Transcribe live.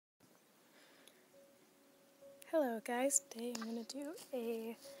Hello guys, today I'm going to do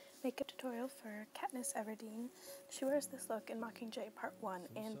a makeup tutorial for Katniss Everdeen. She wears this look in Mockingjay Part 1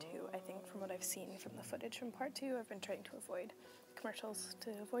 and 2, I think, from what I've seen from the footage from Part 2. I've been trying to avoid commercials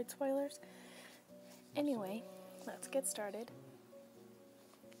to avoid spoilers. Anyway, let's get started.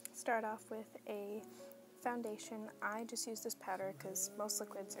 Start off with a foundation. I just use this powder because most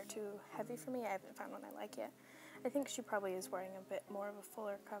liquids are too heavy for me. I haven't found one I like yet. I think she probably is wearing a bit more of a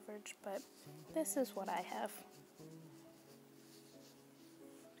fuller coverage, but this is what I have.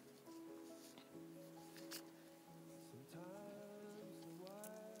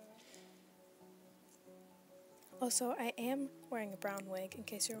 Also, I am wearing a brown wig, in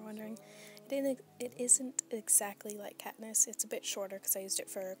case you're wondering. It isn't exactly like Katniss. It's a bit shorter because I used it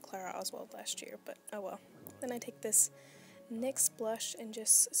for Clara Oswald last year, but oh well. Then I take this NYX blush and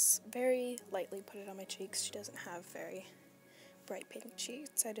just very lightly put it on my cheeks. She doesn't have very bright pink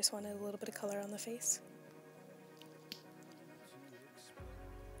cheeks. I just wanted a little bit of color on the face.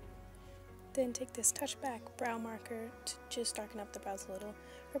 Then take this touchback brow marker to just darken up the brows a little.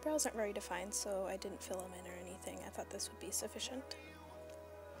 Her brows aren't very defined, so I didn't fill them in or anything. I thought this would be sufficient.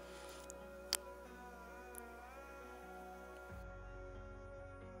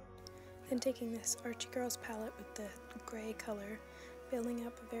 Then taking this Archie Girls palette with the gray color, building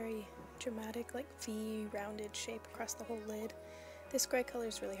up a very dramatic, like V rounded shape across the whole lid. This gray color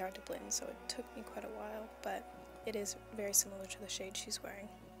is really hard to blend, so it took me quite a while, but it is very similar to the shade she's wearing.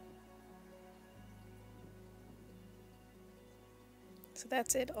 So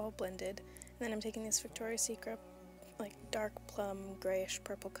that's it all blended. And then I'm taking this Victoria's Secret like dark plum grayish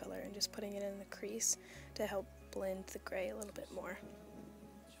purple color and just putting it in the crease to help blend the gray a little bit more.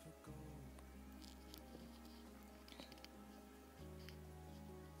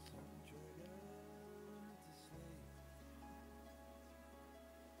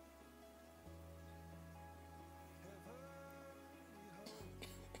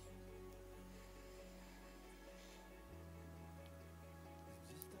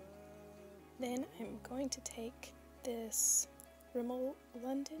 Then I'm going to take this Rimmel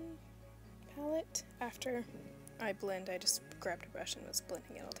London palette. After I blend, I just grabbed a brush and was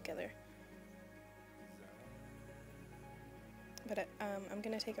blending it all together. But I'm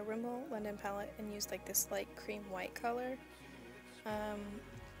going to take a Rimmel London palette and use like this light cream white color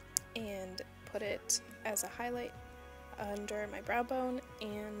and put it as a highlight under my brow bone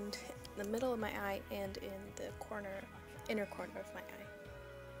and in the middle of my eye and in the inner corner of my eye.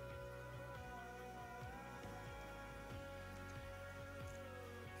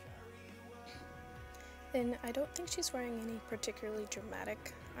 Then I don't think she's wearing any particularly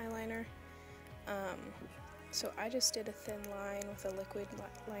dramatic eyeliner, so I just did a thin line with a liquid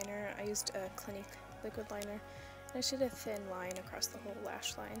liner. I used a Clinique liquid liner, and I just did a thin line across the whole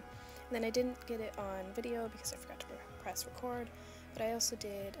lash line. And then I didn't get it on video because I forgot to press record, but I also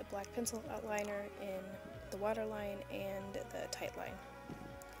did a black pencil outliner in the waterline and the tight line.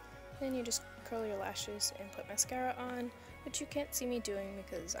 Then you just curl your lashes and put mascara on, which you can't see me doing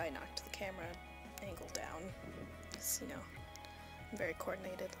because I knocked the camera angle down, because you know, I'm very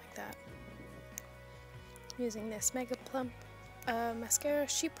coordinated like that. Using this Mega Plump mascara.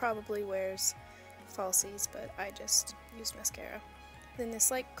 She probably wears falsies, but I just used mascara. Then this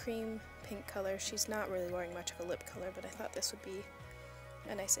light cream pink color, she's not really wearing much of a lip color, but I thought this would be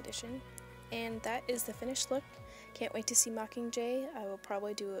a nice addition. And that is the finished look. Can't wait to see Mockingjay. I will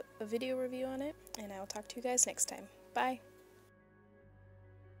probably do a video review on it, and I will talk to you guys next time. Bye!